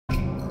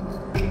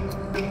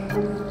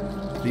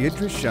The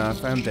Idries Shah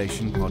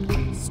Foundation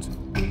podcast.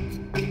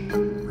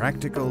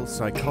 Practical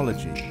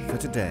psychology for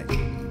today.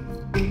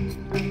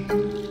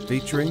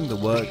 Featuring the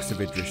works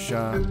of Idries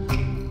Shah,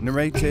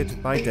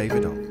 narrated by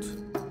David Ault.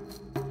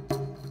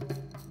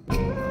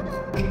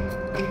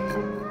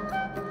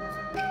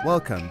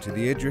 Welcome to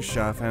the Idries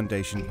Shah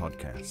Foundation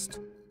podcast.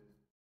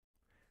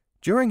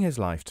 During his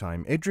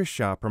lifetime, Idries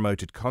Shah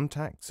promoted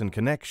contacts and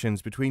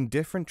connections between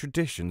different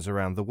traditions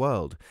around the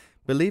world,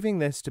 believing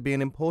this to be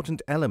an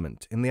important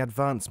element in the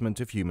advancement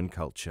of human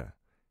culture.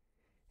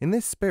 In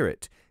this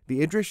spirit,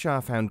 the Idries Shah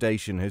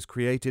Foundation has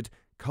created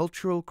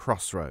Cultural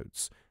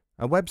Crossroads,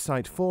 a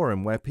website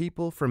forum where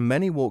people from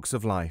many walks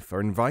of life are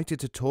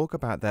invited to talk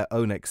about their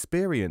own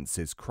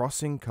experiences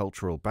crossing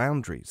cultural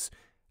boundaries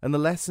and the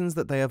lessons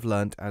that they have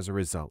learnt as a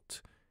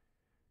result.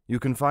 You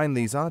can find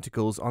these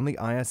articles on the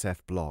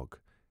ISF blog.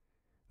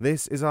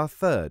 This is our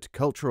third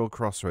Cultural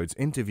Crossroads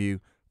interview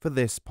for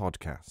this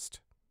podcast.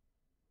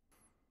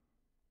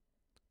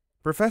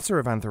 Professor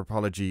of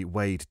Anthropology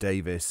Wade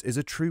Davis is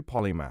a true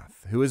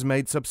polymath who has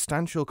made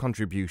substantial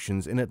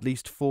contributions in at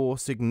least 4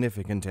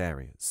 significant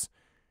areas.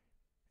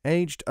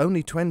 Aged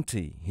only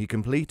 20, he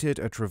completed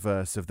a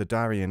traverse of the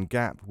Darien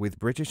Gap with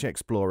British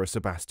explorer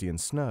Sebastian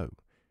Snow.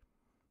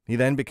 He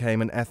then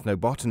became an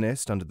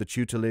ethnobotanist under the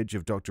tutelage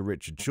of Dr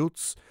Richard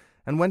Schultes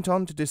and went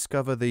on to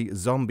discover the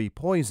zombie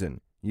poison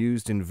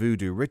used in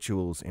voodoo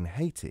rituals in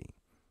Haiti.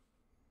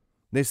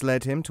 This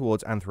led him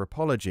towards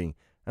anthropology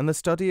and the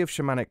study of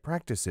shamanic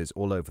practices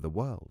all over the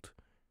world.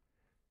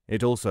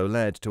 It also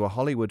led to a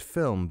Hollywood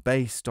film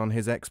based on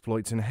his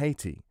exploits in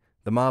Haiti,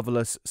 the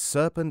marvellous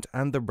Serpent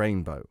and the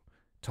Rainbow,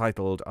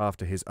 titled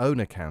after his own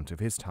account of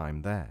his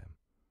time there.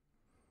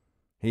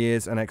 He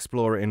is an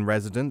explorer in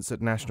residence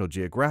at National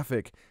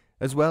Geographic,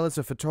 as well as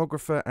a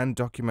photographer and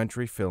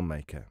documentary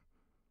filmmaker.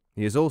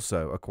 He is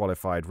also a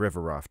qualified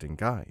river rafting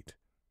guide.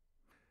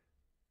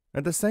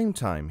 At the same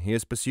time, he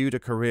has pursued a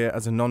career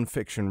as a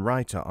non-fiction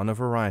writer on a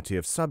variety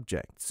of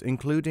subjects,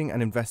 including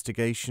an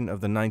investigation of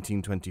the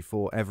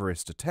 1924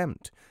 Everest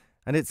attempt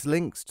and its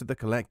links to the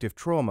collective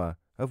trauma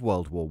of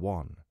World War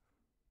I.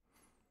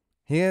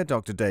 Here,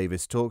 Dr.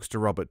 Davis talks to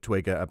Robert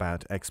Twigger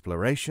about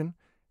exploration,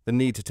 the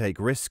need to take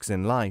risks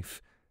in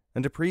life,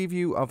 and a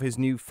preview of his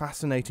new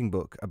fascinating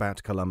book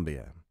about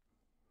Colombia.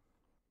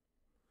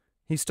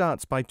 He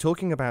starts by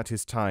talking about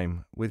his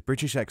time with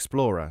British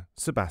explorer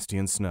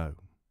Sebastian Snow.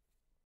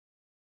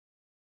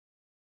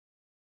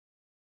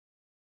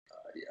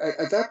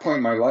 At that point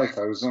in my life,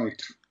 I was only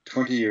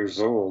 20 years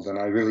old, and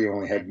I really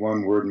only had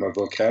one word in my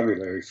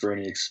vocabulary for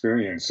any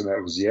experience, and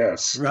that was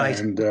yes. Right.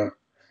 And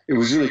it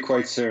was really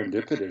quite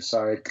serendipitous.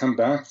 I had come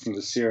back from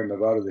the Sierra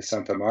Nevada de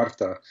Santa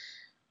Marta,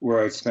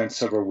 where I'd spent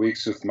several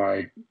weeks with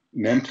my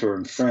mentor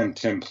and friend,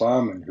 Tim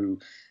Plowman, who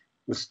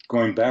was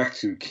going back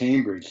to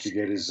Cambridge to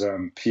get his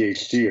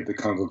PhD at the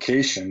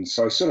Convocation.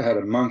 So I sort of had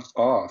a month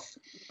off,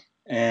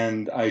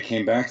 and I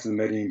came back to the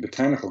Medellin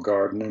Botanical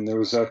Garden, and there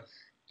was a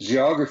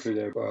geographer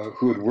there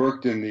who had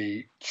worked in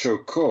the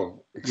Chocó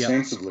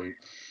extensively. Yep.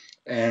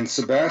 And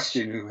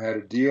Sebastian, who had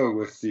a deal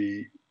with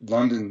the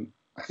London,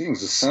 I think it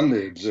was the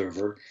Sunday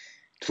Observer,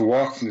 to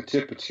walk from the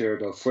tip of Tierra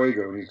del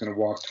Fuego, and he was going to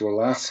walk to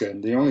Alaska.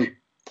 And the only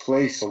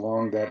place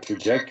along that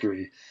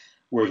trajectory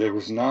where there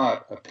was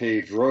not a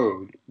paved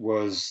road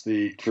was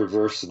the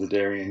traverse of the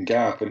Darien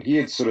Gap. And he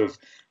had sort of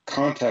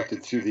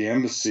contacted through the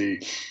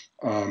embassy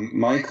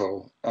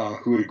Michael,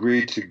 who had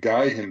agreed to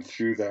guide him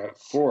through that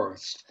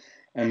forest.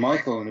 And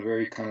Michael, in a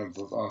very kind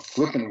of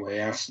flippant way,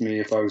 asked me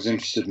if I was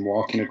interested in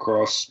walking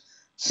across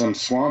some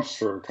swamps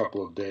for a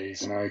couple of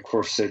days. And I, of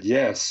course, said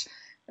yes.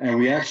 And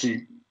we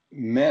actually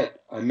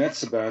I met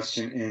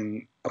Sebastian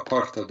in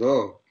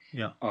Apartado,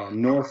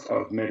 north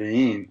of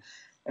Medellin.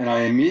 And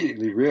I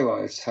immediately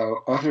realized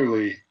how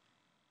utterly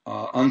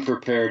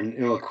unprepared and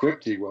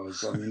ill-equipped he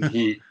was. I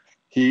mean,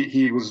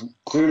 he was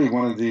clearly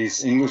one of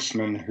these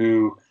Englishmen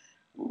who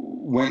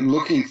went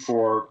looking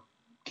for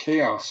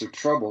chaos or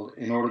trouble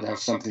in order to have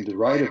something to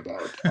write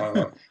about.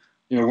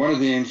 One of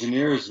the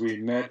engineers we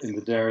met in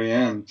the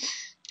Darien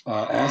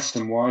asked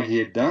him why he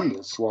had done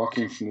this,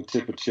 walking from the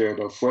tip of Tierra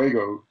del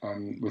Fuego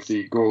with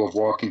the goal of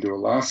walking to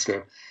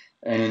Alaska.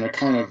 And in a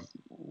kind of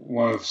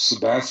one of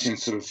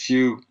Sebastian's sort of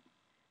few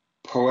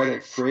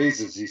poetic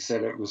phrases, he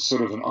said it was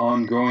sort of an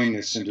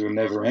ongoingness into a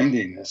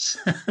never-endingness.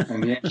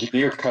 And the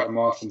engineer cut him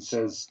off and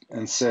said,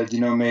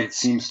 mate, it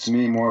seems to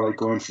me more like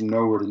going from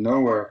nowhere to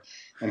nowhere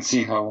and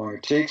seeing how long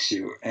it takes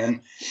you. And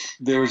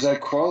there was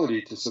that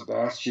quality to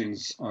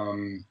Sebastian's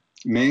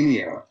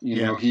mania.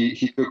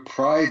 He took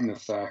pride in the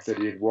fact that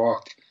he had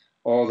walked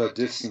all that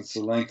distance,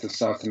 the length of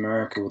South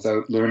America,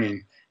 without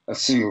learning a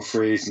single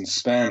phrase in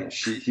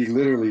Spanish. He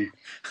literally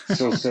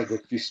still said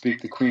that if you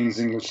speak the Queen's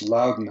English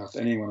loud enough,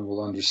 anyone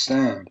will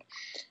understand.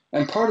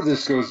 And part of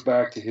this goes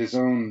back to his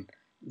own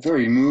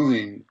very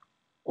moving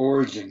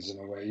origins in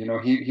a way.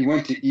 He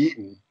went to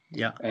Eton,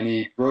 and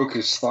he broke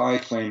his thigh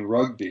playing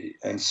rugby.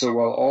 And so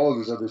while all of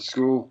his other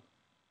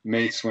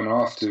schoolmates went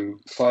off to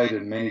fight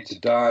and many to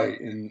die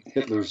in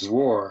Hitler's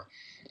war,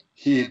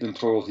 he had been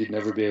told he'd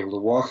never be able to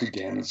walk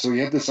again. And so he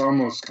had this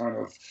almost kind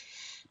of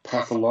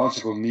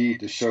pathological need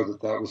to show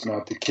that that was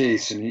not the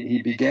case. And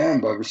he began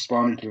by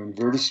responding to an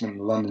advertisement in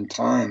the London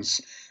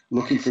Times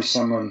looking for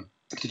someone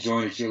to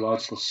join a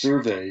geological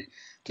survey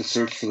to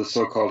search for the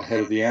so-called head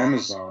of the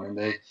Amazon. And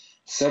they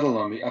settled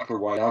on the upper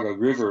Huallaga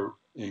River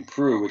in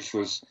Peru, which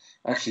was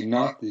actually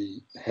not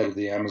the head of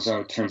the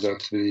Amazon. It turns out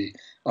to be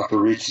the upper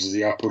reaches of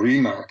the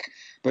Apurimac.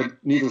 But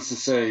needless to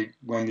say,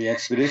 when the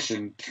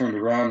expedition turned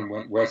around and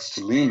went west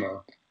to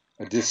Lima,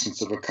 a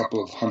distance of a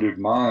couple of 100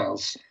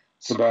 miles,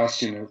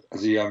 Sebastian,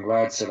 as a young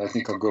lad, said, I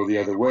think I'll go the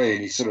other way.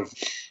 And he sort of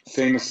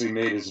famously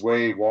made his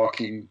way,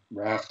 walking,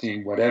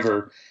 rafting,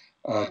 whatever,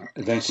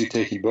 eventually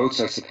taking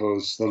boats, I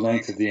suppose, the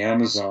length of the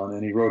Amazon.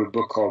 And he wrote a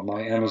book called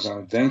My Amazon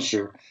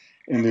Adventure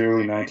in the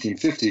early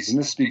 1950s. And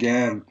this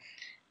began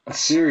a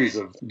series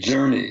of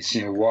journeys,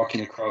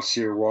 walking across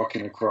here,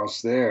 walking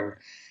across there.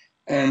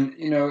 And,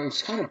 it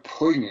was kind of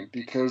poignant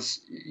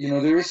because,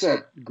 there is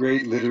that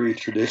great literary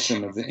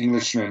tradition of the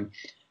Englishman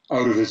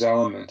out of his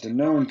element, and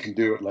no one can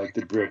do it like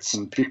the Brits.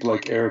 And people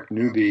like Eric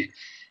Newby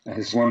and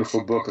his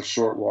wonderful book, A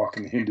Short Walk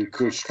in the Hindu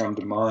Kush, come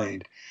to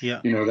mind. Yeah.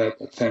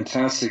 That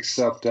fantastic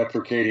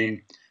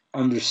self-deprecating,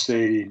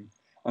 understated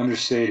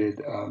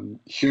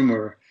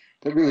humor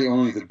that really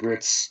only the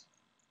Brits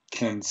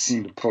can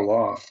seem to pull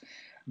off.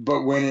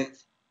 But when it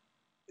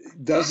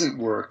doesn't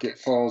work, it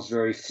falls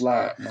very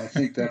flat. And I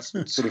think that's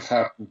what sort of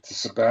happened to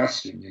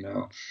Sebastian,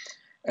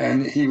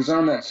 And he was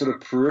on that sort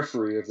of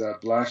periphery of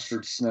that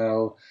Blatchford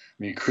Snell.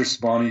 I mean, Chris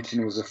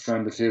Bonington was a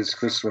friend of his.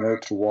 Chris went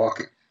out to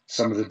walk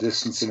some of the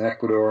distance in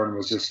Ecuador and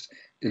was just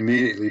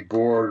immediately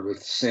bored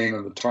with staying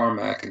on the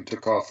tarmac and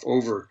took off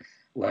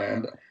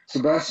overland.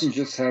 Sebastian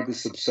just had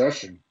this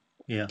obsession.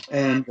 Yeah.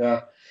 And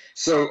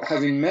so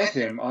having met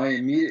him, I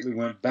immediately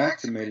went back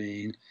to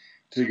Medellin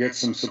to get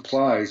some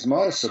supplies,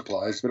 modest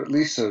supplies, but at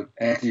least an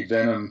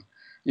anti-venom,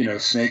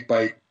 snake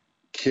bite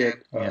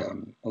kit, a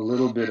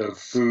little bit of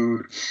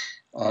food.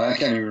 I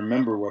can't even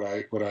remember what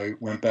I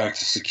went back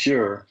to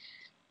secure.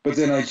 But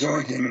then I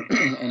joined him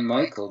and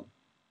Michael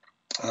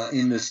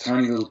in this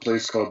tiny little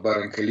place called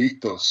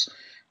Barrancalitos,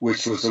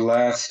 which was the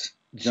last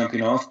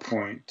jumping off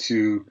point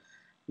to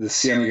the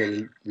Ciénaga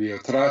del Rio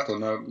Trato.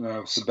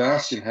 Now,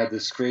 Sebastian had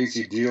this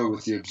crazy deal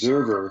with the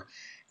Observer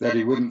that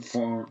he wouldn't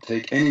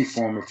take any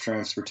form of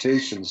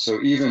transportation.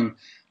 So even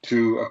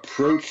to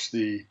approach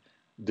the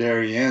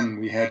Darien,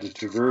 we had to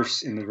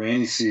traverse in the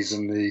rainy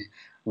season the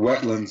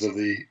wetlands of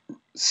the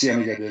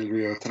Ciénaga del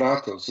Rio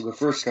Trato. So the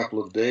first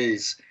couple of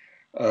days,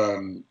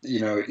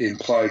 it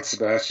implied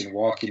Sebastian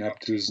walking up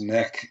to his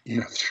neck,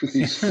 through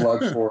these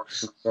flood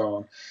forests and so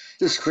on.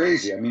 Just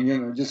crazy. I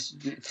mean,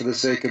 just for the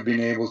sake of being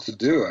able to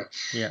do it.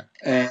 Yeah.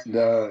 And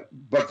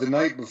but the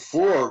night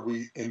before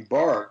we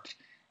embarked,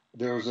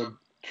 there was a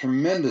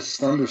tremendous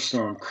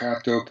thunderstorm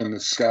cracked open the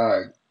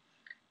sky.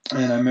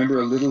 And I remember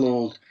a little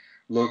old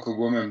local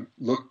woman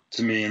looked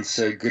to me and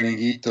said,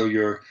 Gringuito,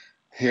 your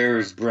hair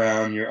is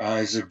brown, your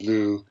eyes are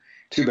blue.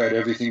 Too bad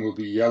everything will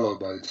be yellow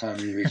by the time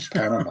you reach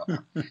Panama.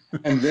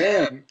 And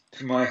then,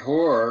 to my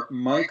horror,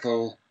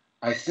 Michael,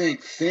 I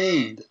think,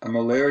 feigned a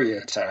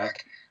malaria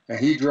attack, and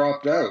he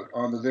dropped out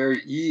on the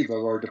very eve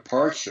of our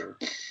departure,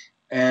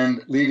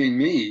 and leaving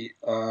me.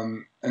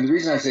 And the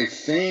reason I say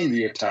feigned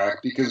the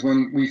attack, because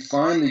when we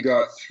finally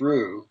got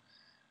through,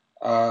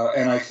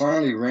 and I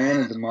finally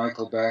ran into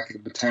Michael back at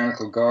the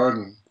Botanical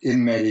Garden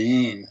in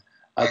Medellin,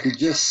 I could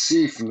just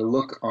see from the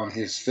look on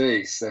his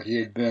face that he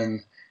had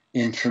been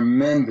in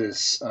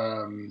tremendous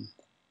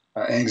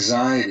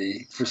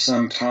anxiety for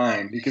some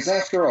time, because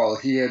after all,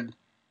 he had,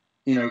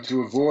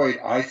 to avoid,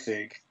 I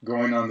think,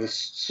 going on this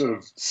sort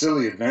of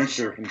silly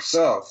adventure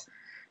himself,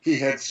 he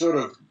had sort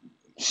of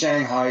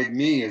shanghaied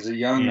me as a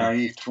young,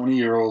 naive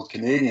 20-year-old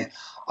Canadian.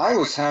 I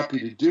was happy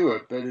to do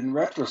it, but in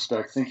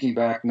retrospect, thinking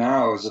back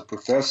now as a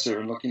professor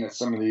and looking at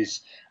some of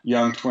these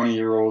young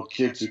 20-year-old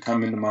kids who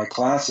come into my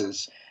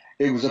classes,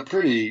 it was a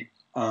pretty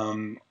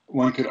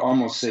one could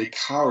almost say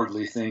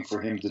cowardly thing for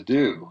him to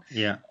do.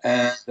 Yeah.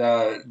 And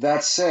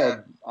that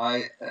said,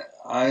 I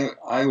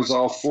was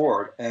all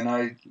for it, and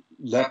I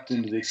leapt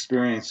into the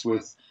experience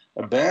with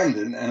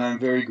abandon, and I'm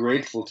very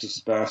grateful to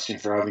Sebastian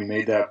for having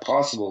made that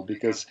possible,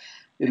 because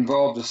it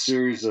involved a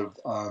series of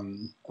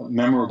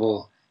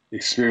memorable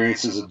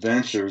experiences,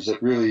 adventures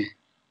that really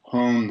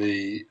honed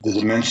the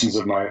dimensions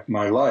of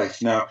my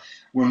life. Now,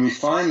 when we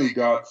finally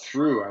got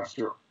through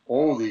after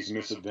all these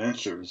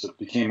misadventures, it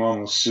became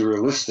almost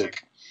surrealistic.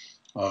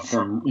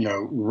 From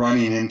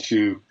running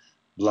into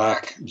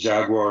black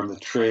jaguar on the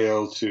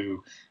trail,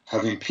 to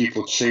having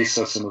people chase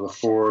us into the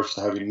forest,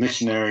 to having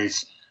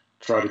missionaries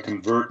try to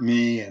convert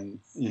me, and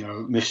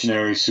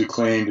missionaries who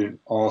claimed in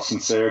all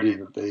sincerity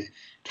that they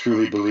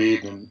truly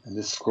believed, and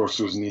this of course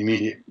was in the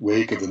immediate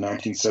wake of the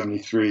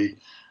 1973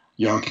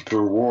 Yom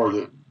Kippur War,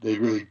 that they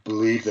really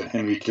believed that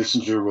Henry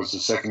Kissinger was the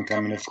second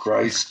coming of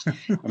Christ.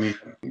 I mean,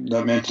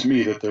 that meant to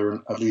me that there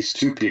were at least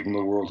two people in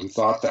the world who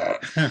thought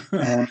that.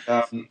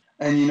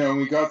 And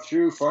we got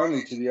through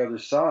finally to the other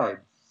side,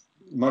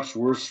 much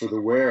worse for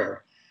the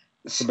wear.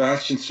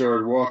 Sebastian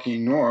started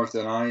walking north,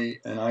 and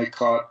I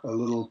caught a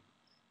little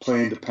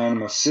plane to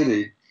Panama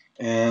City,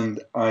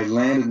 and I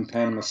landed in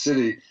Panama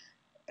City,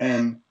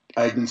 and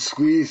I'd been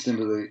squeezed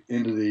into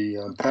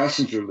the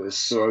passenger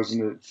list, so I was in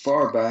the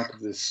far back of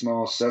this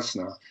small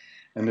Cessna,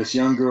 and this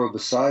young girl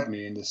beside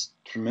me in this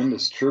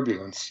tremendous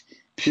turbulence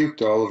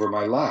puked all over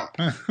my lap.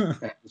 And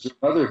her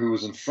mother, who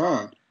was in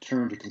front,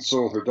 turned to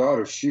console her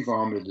daughter. She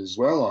vomited as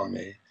well on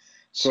me.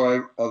 So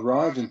I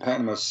arrived in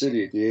Panama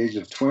City at the age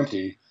of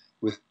 20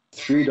 with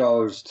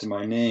 $3 to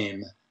my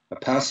name, a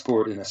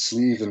passport in a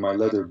sleeve in my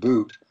leather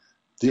boot,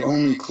 the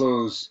only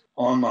clothes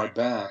on my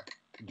back,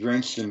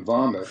 drenched in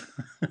vomit,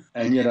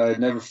 and yet I had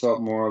never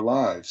felt more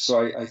alive.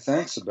 So I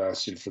thank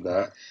Sebastian for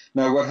that.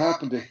 Now, what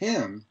happened to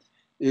him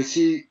is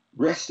he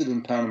rested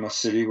in Panama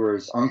City, where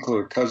his uncle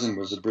or cousin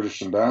was a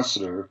British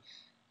ambassador,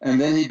 and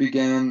then he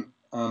began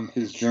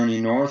his journey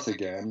north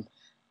again,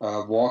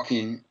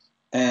 walking,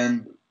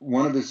 and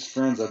one of his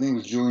friends, I think it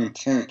was Julian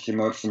Tennant, came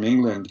out from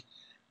England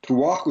to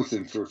walk with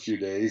him for a few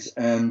days,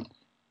 and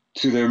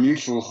to their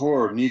mutual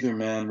horror, neither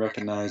man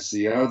recognized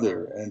the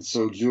other. And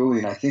so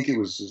Julian, I think it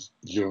was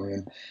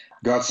Julian,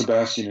 got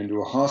Sebastian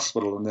into a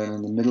hospital, and then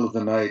in the middle of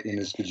the night, in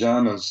his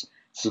pajamas,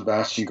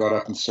 Sebastian got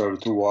up and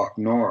started to walk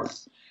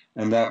north.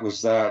 And that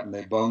was that, and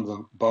they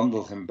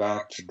bundled him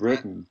back to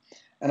Britain.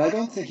 And I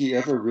don't think he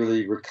ever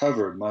really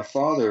recovered. My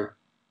father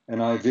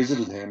and I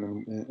visited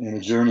him in a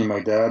journey my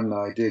dad and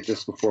I did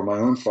just before my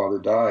own father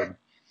died.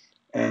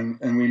 And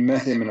we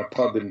met him in a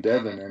pub in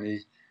Devon, and he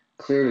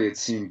clearly had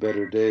seen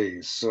better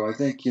days. So I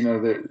think,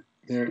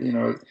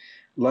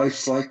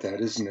 life's like that,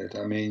 isn't it?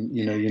 I mean,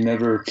 you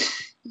never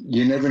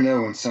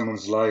know when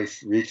someone's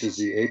life reaches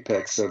the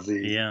apex of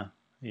the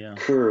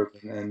curve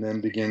and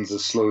then begins a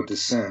slow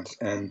descent.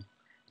 And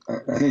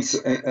I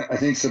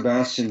think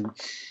Sebastian,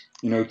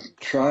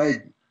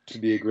 tried to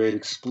be a great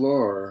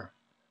explorer,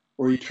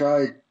 or he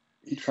tried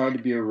to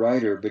be a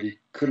writer, but he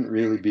couldn't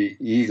really be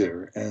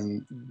either,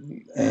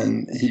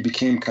 and he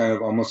became kind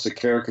of almost a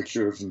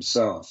caricature of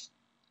himself,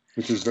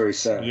 which was very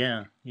sad.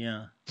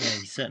 Yeah.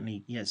 He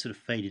certainly, sort of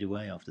faded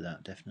away after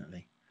that,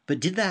 definitely. But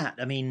did that,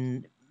 I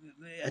mean,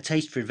 a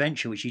taste for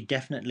adventure, which you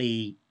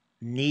definitely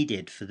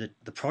needed for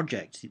the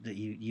project that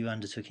you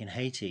undertook in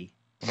Haiti.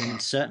 I mean,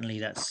 certainly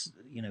that's,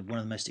 one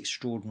of the most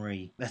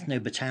extraordinary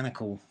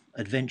ethnobotanical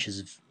adventures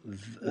of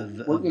I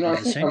the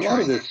think century.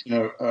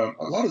 A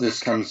lot of this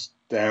comes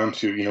down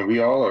to, we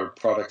all are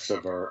products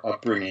of our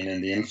upbringing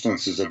and the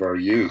influences of our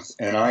youth.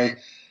 And I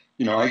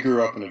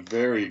grew up in a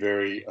very,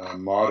 very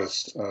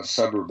modest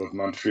suburb of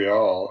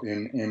Montreal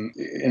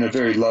in a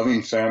very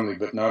loving family,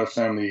 but not a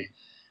family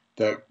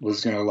that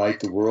was going to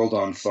light the world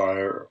on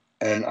fire.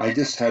 And I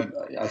just had,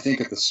 I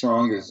think, the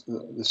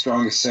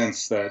strongest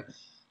sense that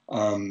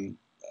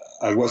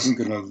I was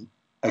going to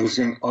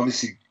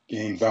obviously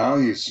gain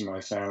values from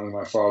my family,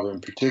 my father in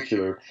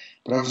particular,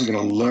 but I wasn't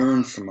going to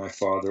learn from my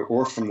father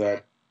or from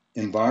that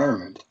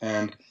environment.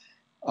 And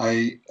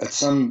I, at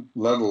some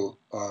level,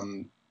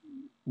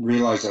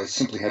 realized I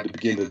simply had to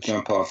begin to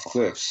jump off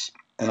cliffs.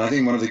 And I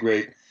think one of the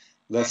great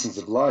lessons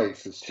of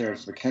life, as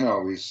Terence McKenna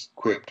always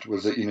quipped,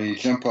 was that, you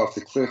jump off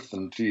the cliff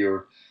and to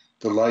your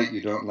delight,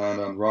 you don't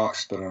land on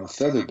rocks, but on a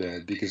feather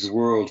bed, because the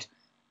world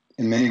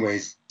in many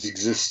ways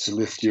exists to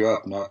lift you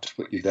up, not to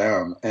put you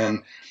down.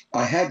 And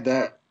I had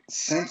that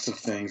sense of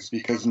things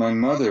because my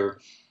mother,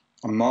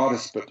 a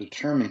modest but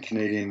determined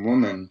Canadian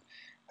woman,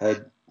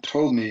 had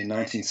told me in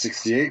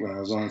 1968, when I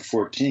was only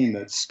 14,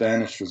 that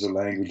Spanish was a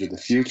language of the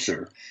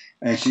future.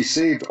 And she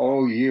saved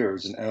all year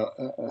as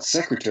a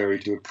secretary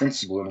to a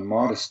principal in a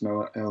modest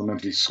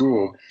elementary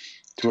school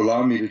to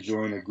allow me to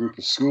join a group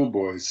of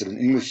schoolboys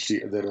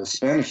that a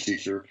Spanish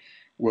teacher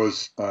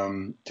was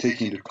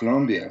taking to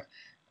Colombia.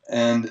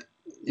 And,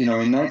 in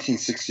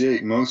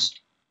 1968,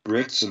 most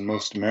Brits and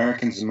most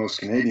Americans and most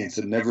Canadians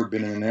had never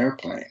been in an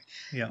airplane.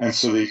 Yeah. And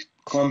so the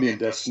Colombian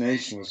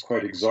destination was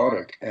quite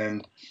exotic.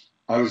 And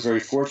I was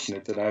very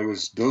fortunate that I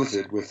was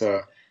billeted with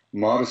a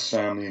modest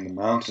family in the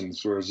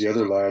mountains, whereas the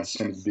other lads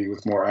tended to be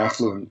with more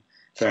affluent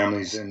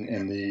families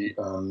in the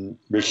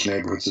rich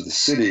neighborhoods of the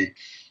city.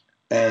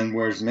 And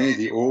whereas many of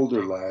the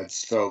older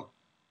lads felt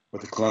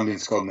what the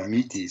Colombians called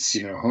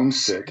mamitis,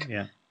 homesick,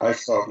 I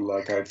felt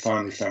like I'd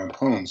finally found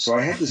home. So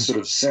I had this sort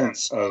of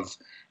sense of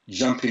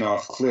jumping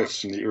off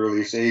cliffs from the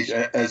earliest age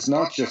as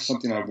not just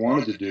something I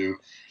wanted to do,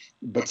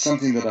 but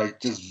something that I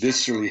just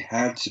viscerally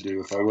had to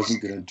do if I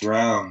wasn't going to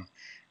drown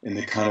in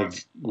the kind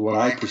of what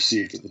I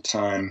perceived at the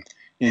time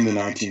in the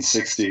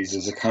 1960s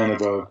as a kind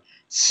of a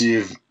sea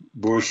of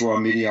bourgeois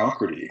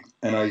mediocrity.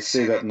 And I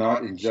say that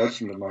not in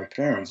judgment of my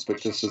parents,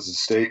 but just as a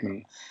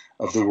statement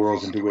of the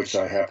world into which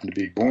I happened to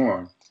be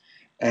born.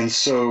 And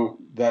so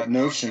that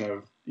notion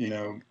of,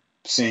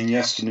 saying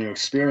yes to new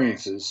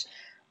experiences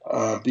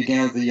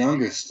began at the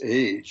youngest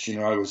age.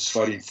 I was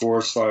fighting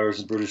forest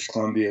fires in British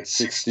Columbia at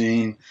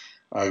 16.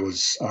 I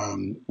was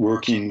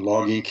working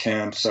logging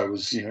camps. I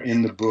was,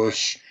 in the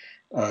bush,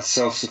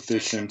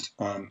 self-sufficient,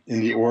 in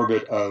the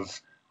orbit of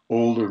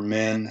older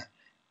men,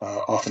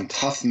 often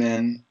tough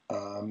men.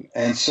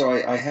 And so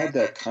I had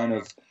that kind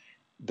of,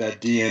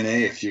 that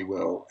DNA, if you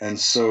will. And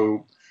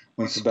so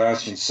when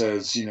Sebastian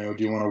says, do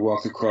you want to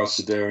walk across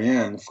the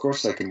Darien? Of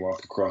course I can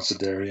walk across the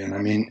Darien. I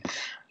mean,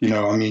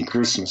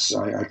 Christmas.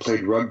 I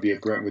played rugby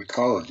at Brentwood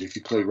College. If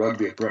you play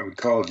rugby at Brentwood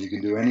College, you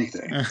can do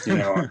anything. I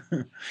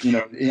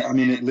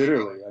mean, it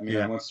literally. I mean,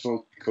 I once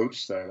told the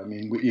coach that. I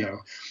mean,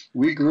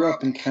 we grew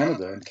up in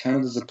Canada, and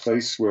Canada's a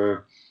place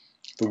where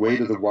the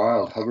weight of the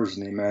wild hovers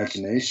in the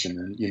imagination.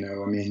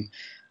 And,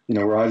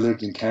 where I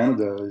lived in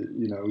Canada,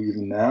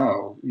 even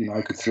now,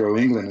 I could throw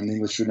England and the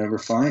English would never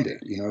find it.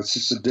 It's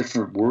just a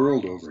different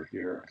world over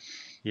here.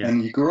 Yeah.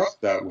 And you grew up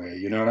that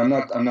way, and I'm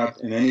not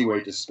in any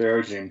way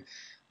disparaging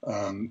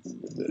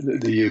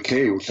the UK,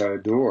 which I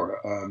adore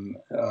and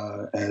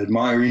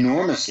admire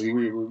enormously.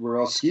 We're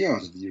all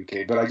scions of the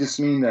UK, but I just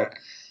mean that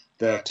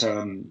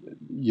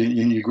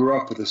you grew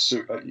up with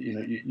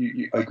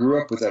I grew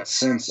up with that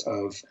sense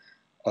of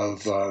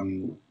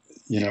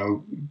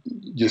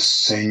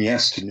just saying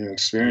yes to new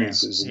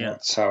experiences, and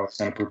that's how it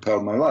kind of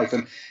propelled my life.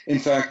 And in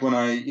fact, when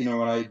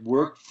I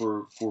worked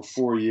for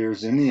 4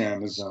 years in the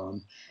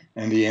Amazon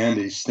and the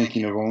Andes,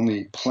 thinking of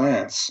only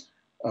plants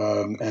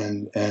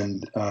and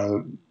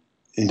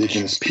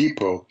indigenous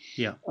people,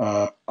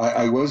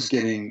 I was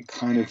getting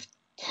kind of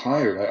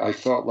tired. I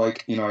felt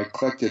like, I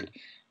collected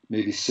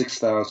maybe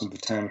 6,000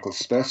 botanical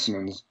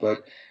specimens,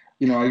 but,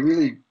 I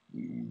really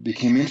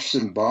became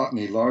interested in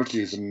botany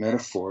largely as a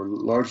metaphor,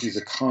 largely as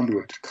a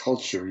conduit to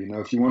culture.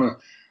 If you want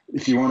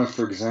to,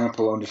 for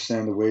example,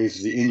 understand the ways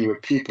of the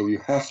Inuit people, you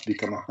have to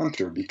become a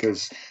hunter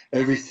because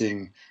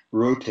everything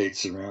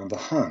rotates around the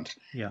hunt.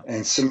 Yeah.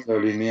 And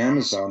similarly in the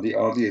Amazon, the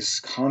obvious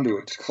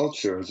conduit to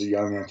culture as a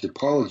young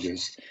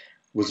anthropologist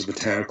was the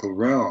botanical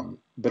realm.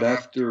 But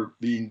after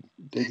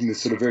taking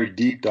this sort of very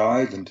deep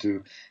dive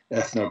into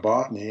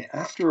ethnobotany,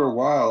 after a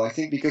while, I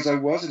think because I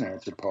was an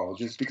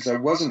anthropologist, because I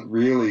wasn't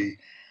really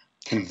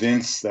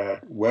convinced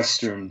that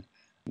Western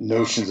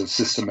notions of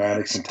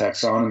systematics and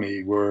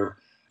taxonomy were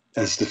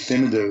as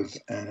definitive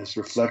and as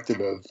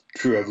reflective of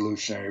true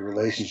evolutionary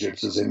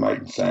relationships as they might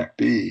in fact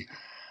be,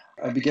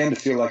 I began to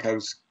feel like I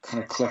was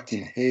kind of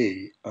collecting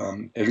hay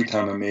every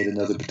time I made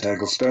another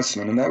botanical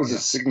specimen. And that was a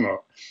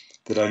signal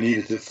that I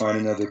needed to find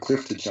another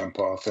cliff to jump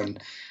off.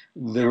 And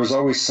there was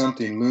always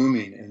something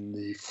looming in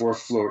the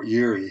fourth floor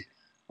eyrie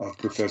of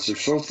Professor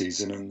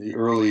Schultes. And in the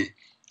early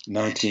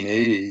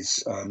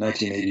 1980s,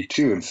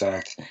 1982, in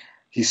fact,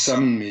 he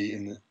summoned me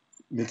in the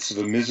midst of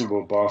a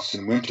miserable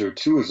Boston winter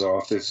to his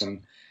office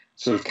and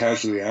sort of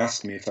casually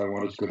asked me if I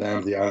wanted to go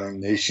down to the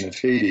island nation of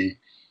Haiti,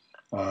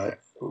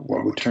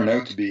 what would turn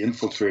out to be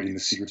infiltrating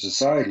the secret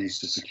societies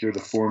to secure the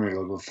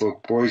formula of a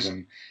folk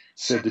poison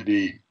said to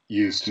be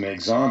used to make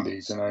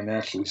zombies. And I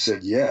naturally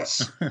said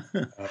yes,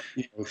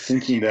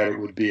 thinking that it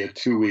would be a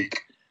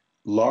 2-week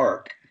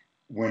lark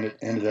when it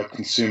ended up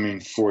consuming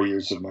 4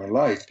 years of my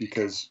life,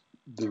 because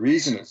the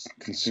reason it's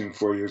consumed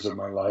 4 years of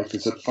my life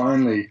is that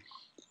finally,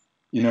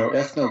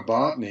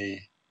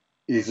 ethnobotany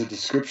is a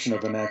description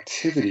of an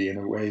activity in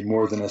a way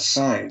more than a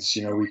science.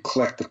 We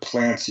collect the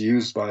plants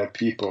used by a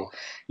people.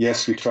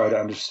 Yes, we try to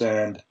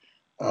understand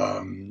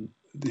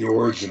the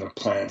origin of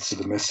plants, the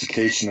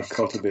domestication of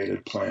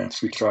cultivated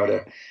plants. We try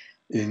to,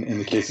 in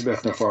the case of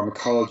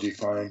ethnopharmacology,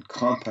 find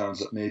compounds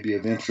that may be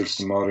of interest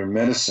to modern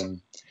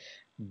medicine.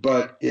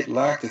 But it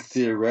lacked a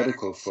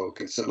theoretical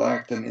focus. It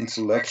lacked an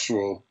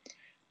intellectual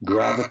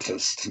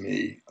gravitas to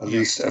me, at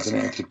least as an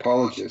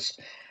anthropologist.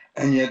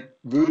 And yet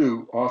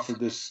voodoo offered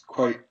this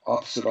quite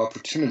opposite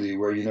opportunity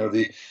where,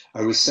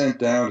 I was sent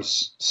down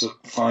to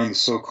find the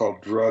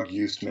so-called drug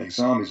used to make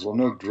zombies. Well,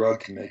 no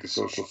drug can make a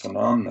social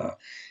phenomena.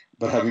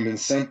 But having been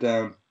sent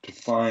down to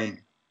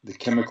find the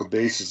chemical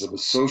basis of a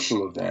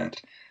social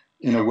event,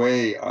 in a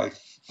way I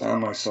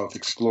found myself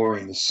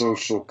exploring the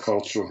social,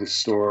 cultural,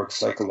 historic,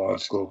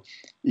 psychological,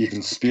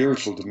 even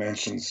spiritual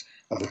dimensions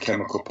of the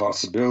chemical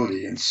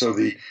possibility. And so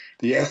the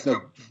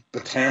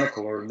ethnobotanical,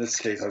 or in this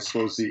case, I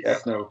suppose the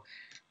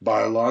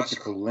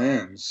ethnobiological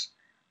lens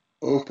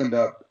opened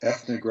up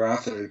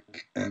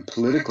ethnographic and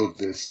political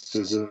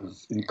vistas of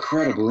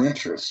incredible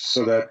interest,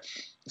 so that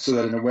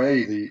in a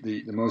way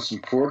the most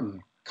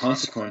important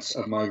consequence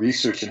of my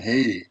research in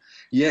Haiti,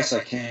 yes,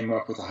 I came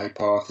up with a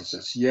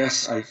hypothesis.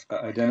 Yes, I've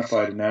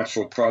identified a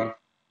natural product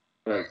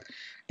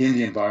in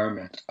the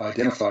environment,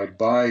 identified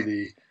by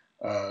the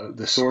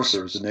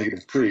sorcerers, the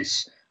negative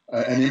priests,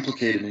 and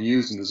implicated and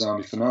used in the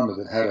zombie phenomena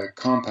that had a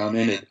compound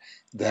in it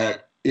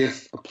that,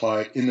 if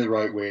applied in the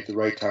right way at the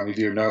right time of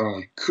year, not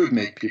only could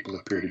make people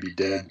appear to be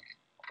dead,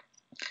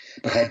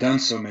 but had done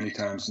so many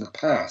times in the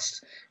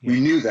past. We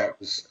knew that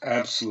was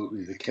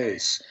absolutely the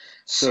case.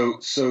 So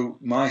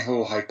my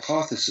whole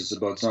hypothesis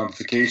about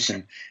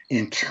zombification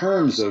in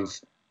terms of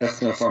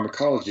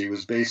ethnopharmacology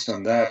was based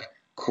on that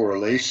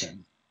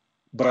correlation.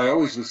 But I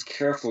always was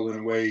careful in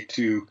a way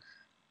to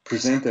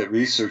present that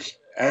research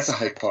as a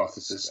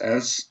hypothesis,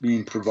 as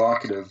being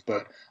provocative,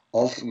 but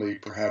ultimately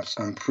perhaps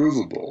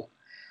unprovable.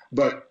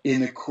 But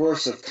in the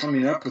course of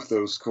coming up with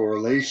those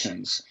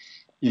correlations,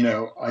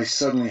 I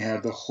suddenly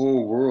had the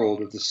whole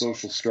world of the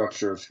social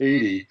structure of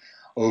Haiti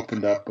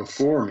opened up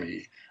before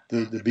me.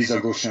 the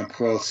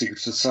Bizago-Champuel secret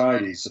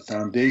societies, the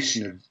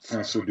foundation of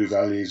François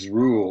Duvalier's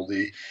rule,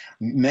 the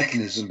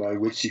mechanism by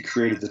which he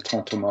created the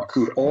Tonton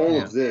Macoute, all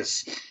of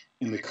this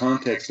in the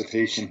context of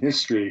Haitian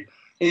history,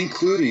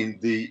 including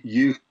the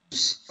use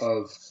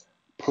of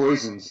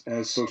poisons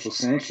as social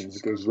sanctions.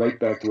 It goes right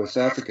back to West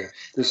Africa.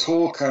 This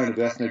whole kind of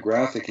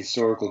ethnographic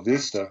historical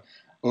vista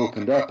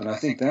opened up, and I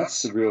think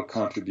that's the real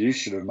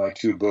contribution of my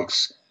two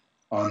books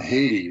on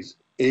Haiti,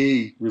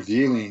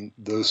 revealing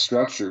those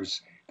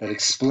structures that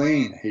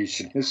explain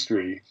Haitian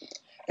history,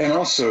 and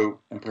also,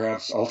 and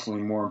perhaps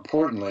ultimately more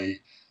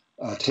importantly,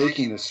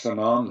 taking this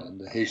phenomenon,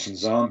 the Haitian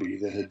zombie,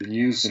 that had been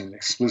used in an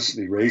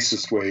explicitly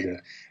racist way to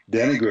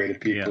denigrate a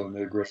people and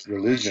their great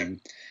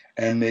religion,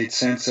 and made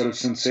sense out of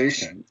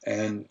sensation.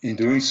 And in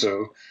doing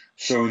so,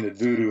 showing that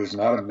voodoo is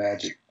not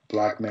a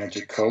black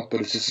magic cult, but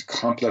it's just a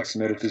complex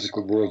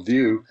metaphysical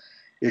worldview.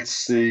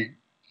 It's the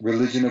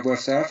religion of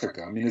West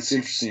Africa. I mean, it's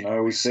interesting. I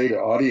always say to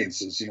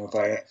audiences, if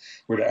I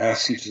were to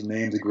ask you to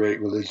name the great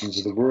religions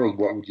of the world,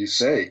 what would you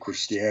say?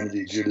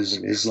 Christianity,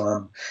 Judaism,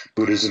 Islam,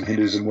 Buddhism,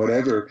 Hinduism,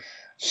 whatever.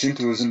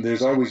 Shintoism,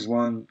 there's always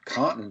one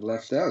continent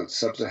left out,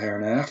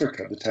 sub-Saharan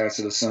Africa, the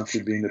tacit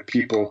assumption being that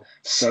people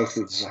south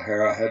of the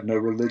Sahara had no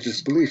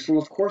religious beliefs.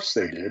 Well, of course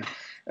they did.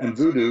 And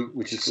voodoo,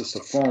 which is just a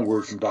foreign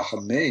word from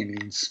Dahame,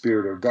 means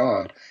spirit or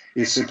God,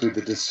 is simply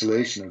the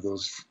distillation of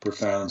those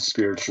profound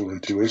spiritual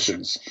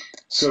intuitions.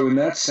 So in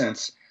that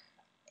sense,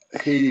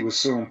 Haiti was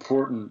so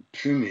important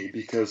to me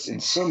because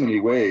in so many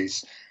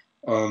ways,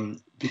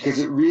 because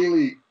it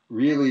really,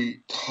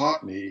 really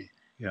taught me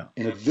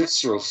in a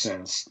visceral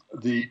sense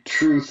the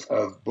truth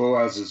of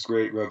Boaz's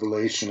great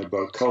revelation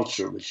about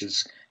culture, which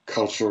is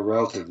cultural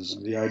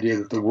relativism, the idea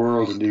that the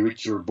world into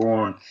which you're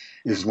born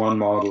is one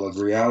model of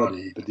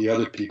reality, but the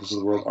other peoples of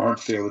the world aren't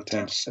failed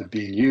attempts at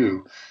being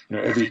you.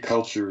 Every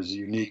culture is a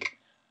unique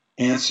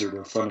answer to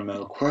a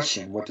fundamental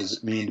question. What does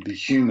it mean to be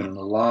human and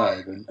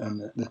alive?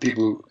 And the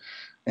people who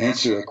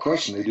answer that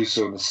question, they do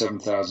so in the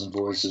 7,000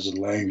 voices of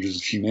languages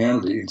of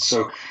humanity. And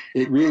so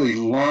it really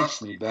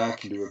launched me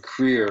back into a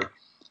career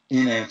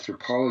in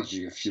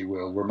anthropology, if you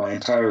will, where my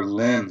entire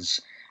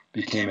lens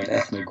became an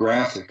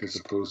ethnographic as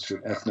opposed to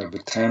an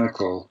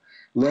ethnobotanical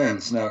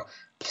lens. Now,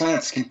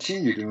 plants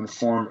continue to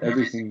inform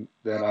everything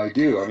that I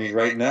do. I mean,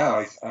 right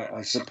now,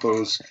 I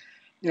suppose,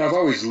 I've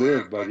always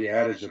lived by the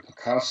adage of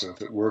Picasso: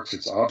 if it works,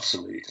 it's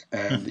obsolete.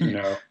 And,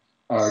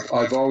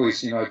 I've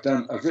always,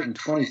 I've written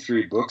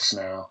 23 books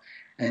now,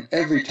 and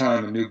every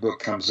time a new book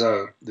comes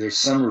out, there's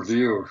some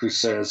reviewer who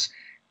says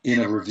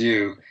in a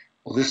review,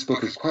 well, this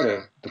book is quite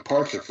a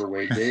departure for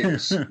Wade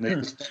Davis. And they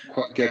just don't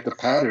quite get the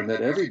pattern that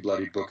every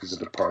bloody book is a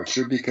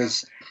departure,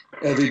 because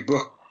every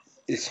book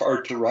is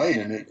hard to write,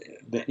 and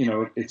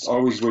it's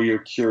always where your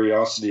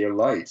curiosity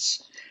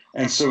alights.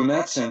 And so in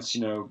that sense,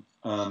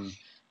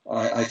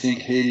 I think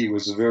Haiti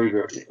was a very,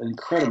 very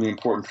incredibly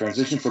important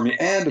transition for me.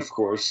 And of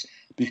course,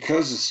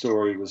 because the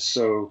story was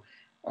so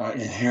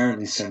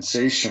inherently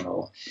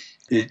sensational,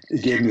 it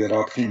gave me that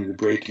opportunity to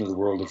break into the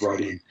world of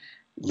writing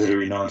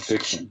literary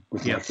nonfiction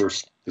with my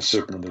first, The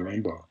Serpent and the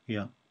Rainbow.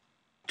 Yeah.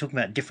 Talking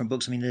about different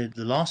books, I mean,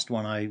 the last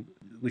one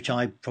which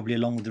I probably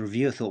along with the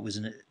reviewer thought was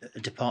a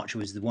departure,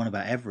 was the one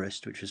about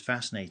Everest, which was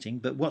fascinating.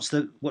 But what's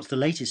the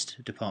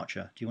latest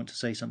departure? Do you want to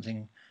say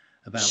something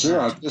about that? Sure,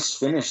 I've just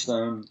finished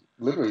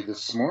literally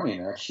this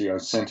morning, actually. I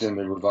sent in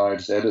the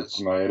revised edits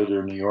to my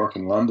editor in New York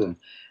and London.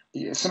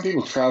 Some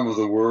people travel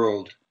the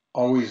world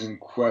always in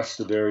quest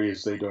of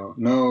areas they don't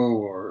know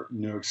or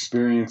new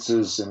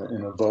experiences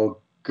in a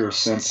vulgar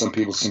sense. Some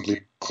people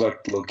simply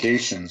collect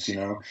locations,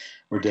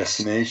 or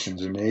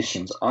destinations or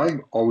nations.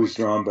 I'm always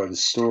drawn by the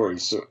story,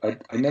 so I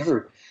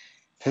never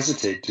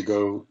hesitate to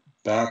go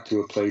back to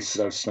a place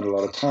that I've spent a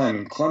lot of time.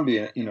 And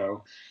Colombia,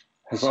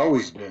 has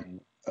always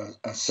been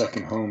a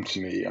second home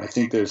to me. I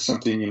think there's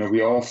something,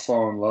 we all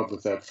fall in love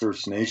with that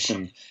first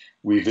nation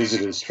we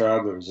visit as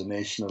travelers, a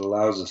nation that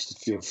allows us to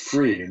feel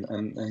free.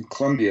 And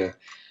Colombia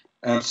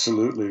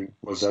absolutely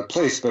was that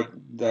place. But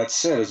that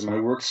said, as my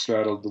work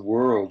straddled the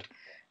world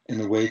in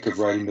the wake of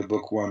writing the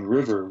book One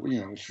River,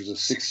 which was a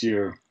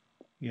 6-year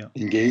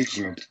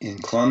engagement in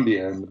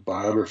Colombia and the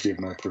biography of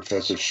my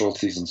professor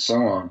Schultes and so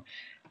on,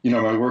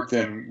 my work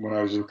then, when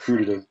I was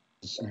recruited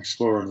as an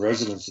explorer in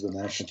residence of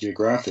the National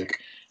Geographic,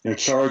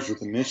 charged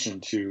with a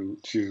mission to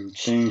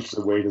change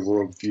the way the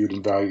world viewed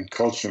and valued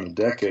culture in a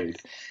decade,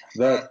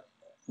 that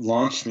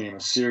launched me in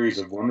a series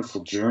of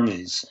wonderful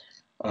journeys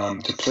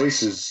to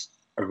places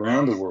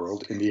around the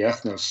world in the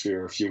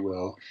ethnosphere, if you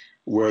will,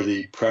 where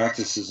the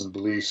practices and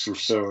beliefs were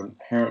so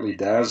inherently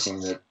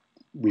dazzling that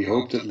we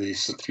hoped at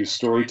least that through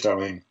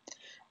storytelling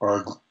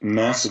our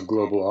massive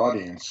global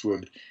audience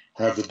would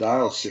have the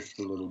dial shift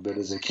a little bit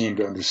as they came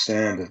to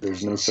understand that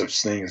there's no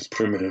such thing as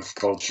primitive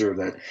culture,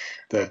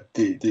 that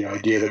the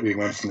idea that we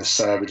went from the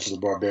savage to the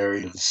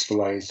barbarian to the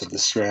civilized to the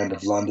Strand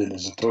of London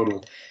is a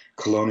total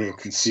colonial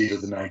conceit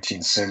of the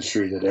 19th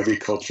century, that every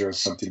culture has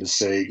something to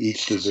say,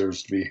 each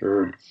deserves to be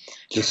heard,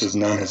 just as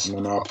none has a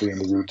monopoly on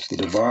the route to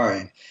the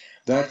divine.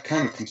 That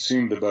kind of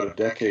consumed about a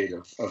decade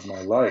of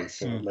my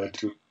life, and it led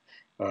to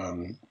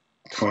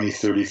 20,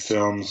 30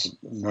 films,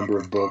 a number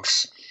of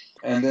books.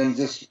 And then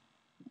just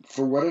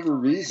for whatever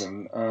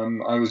reason,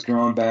 I was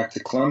drawn back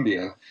to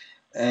Colombia,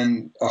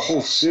 and a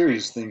whole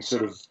series of things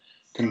sort of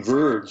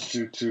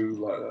converged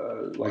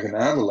to like an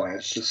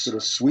avalanche to sort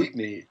of sweep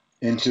me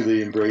into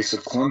the embrace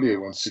of Colombia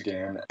once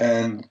again.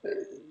 And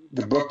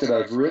the book that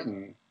I've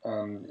written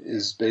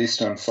is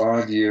based on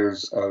 5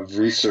 years of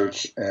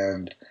research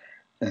and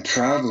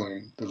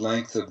traveling the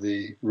length of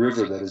the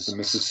river that is the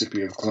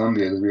Mississippi of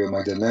Colombia, the Rio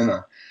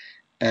Magdalena.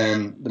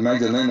 And the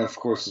Magdalena, of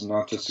course, is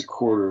not just a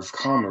corridor of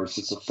commerce.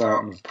 It's a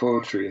fountain of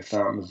poetry, a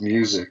fountain of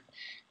music.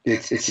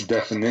 It's a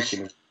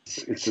definition.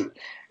 It's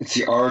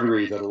the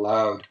artery that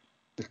allowed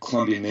the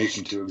Colombian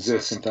nation to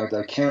exist. In fact,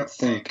 I can't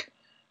think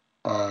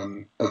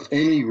of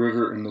any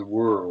river in the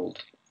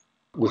world,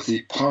 with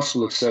the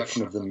possible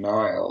exception of the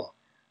Nile,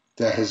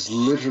 that has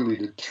literally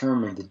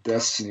determined the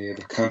destiny of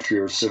a country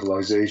or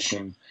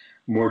civilization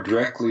more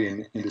directly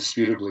and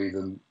indisputably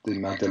than the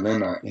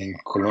Magdalena in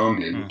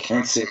Colombia. You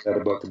can't say that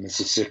about the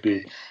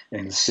Mississippi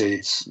in the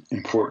States,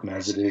 important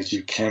as it is.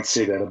 You can't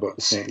say that about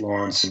the St.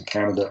 Lawrence in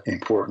Canada,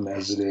 important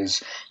as it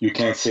is. You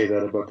can't say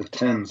that about the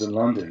Thames in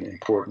London,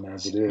 important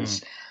as it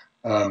is.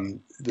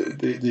 Even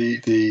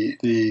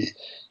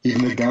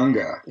the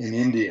Ganga in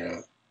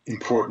India,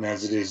 important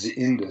as it is, the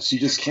Indus. You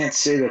just can't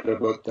say that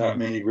about that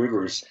many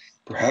rivers.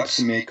 Perhaps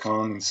the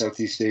Mekong in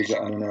Southeast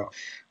Asia, I don't know.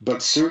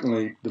 But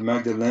certainly the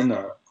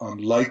Magdalena,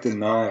 like the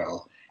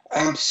Nile,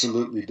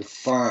 absolutely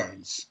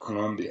defines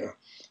Colombia.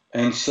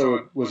 And so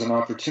it was an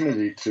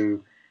opportunity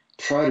to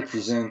try to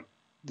present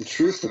the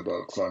truth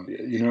about Colombia.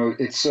 You know,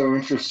 it's so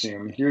interesting. I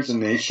mean, here's a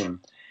nation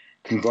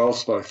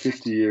convulsed by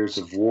 50 years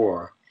of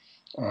war,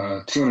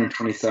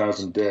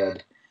 220,000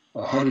 dead,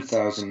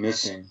 100,000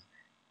 missing,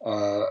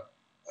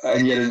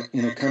 and yet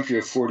in a country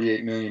of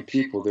 48 million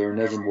people, there are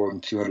never more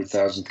than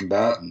 200,000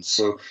 combatants.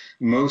 So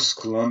most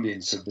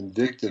Colombians have been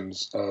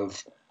victims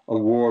of a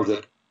war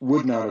that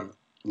would not have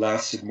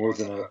lasted more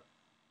than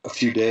a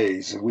few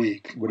days, a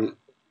week, would have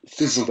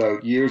fizzled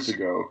out years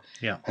ago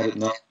had it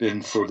not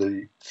been for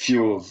the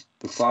fuel of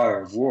the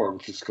fire of war,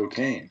 which is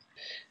cocaine.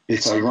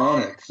 It's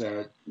ironic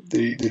that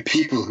the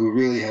people who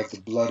really have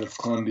the blood of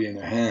Colombia in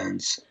their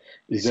hands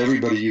is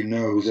everybody you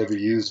know who's ever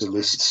used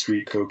illicit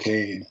street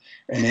cocaine,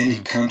 and any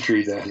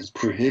country that has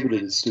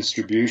prohibited its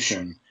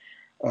distribution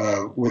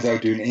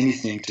without doing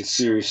anything to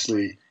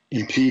seriously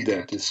impede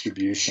that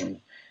distribution.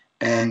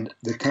 And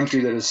the country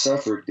that has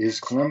suffered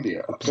is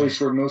Colombia, a place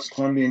where most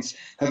Colombians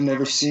have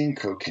never seen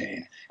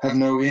cocaine, have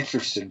no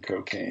interest in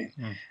cocaine.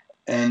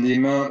 And the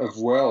amount of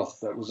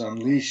wealth that was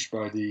unleashed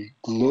by the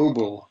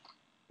global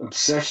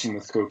obsession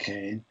with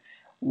cocaine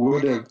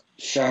would have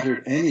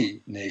shattered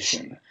any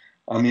nation.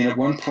 I mean, at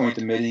one point,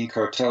 the Medellin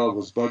cartel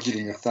was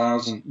budgeting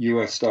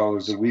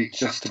 $1,000 a week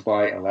just to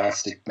buy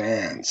elastic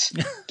bands,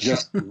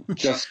 just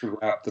to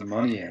wrap the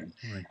money in.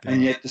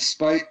 And yet,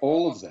 despite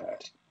all of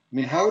that, I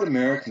mean, how would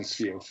Americans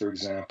feel, for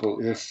example,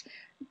 if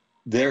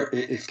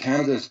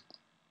Canada's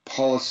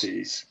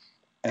policies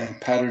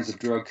and patterns of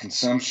drug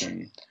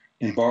consumption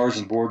in bars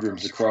and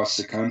boardrooms across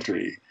the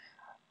country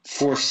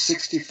forced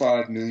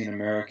 65 million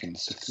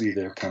Americans to flee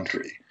their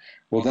country?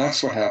 Well,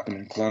 that's what happened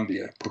in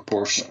Colombia,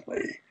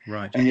 proportionately.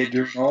 Right. And yet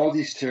during all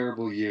these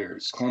terrible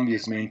years, Colombia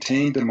has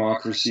maintained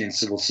democracy and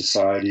civil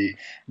society,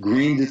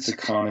 greened its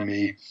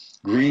economy,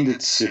 greened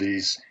its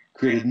cities,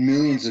 created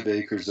millions of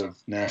acres of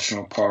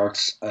national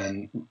parks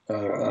and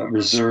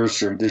reserves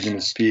for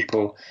indigenous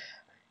people,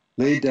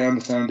 laid down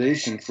the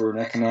foundation for an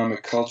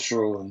economic,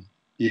 cultural, and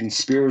even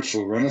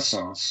spiritual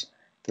renaissance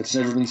that's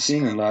never been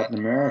seen in Latin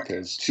America,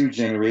 as 2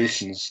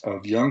 generations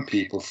of young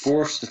people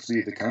forced to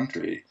flee the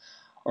country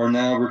are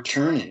now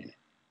returning.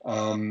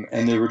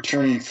 And they're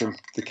returning from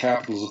the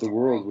capitals of the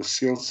world with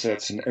skill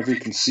sets in every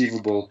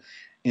conceivable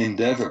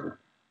endeavor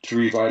to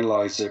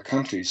revitalize their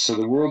countries. So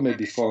the world may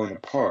be falling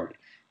apart,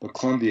 but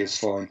Colombia is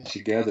falling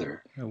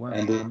together. Oh, wow.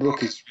 And the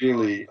book is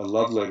really a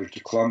love letter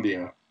to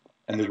Colombia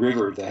and the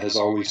river that has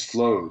always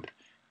flowed.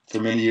 For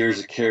many years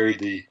it carried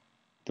the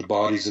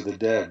bodies of the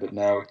dead, but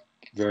now it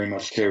very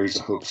much carries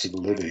the hopes of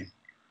the living.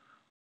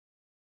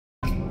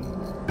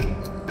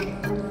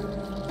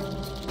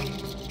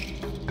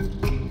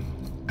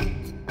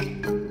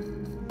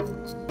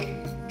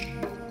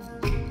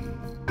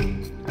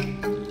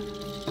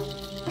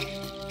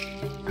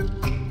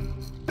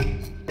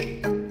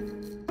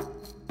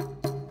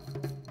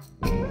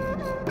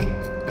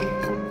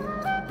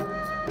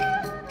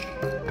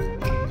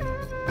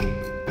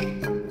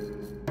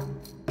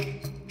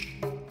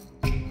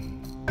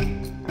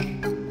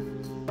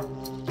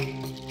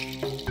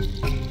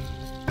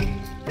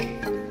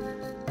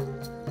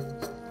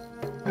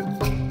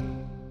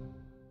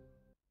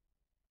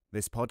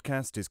 This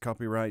podcast is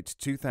copyright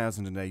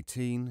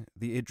 2018,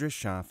 the Idries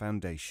Shah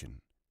Foundation.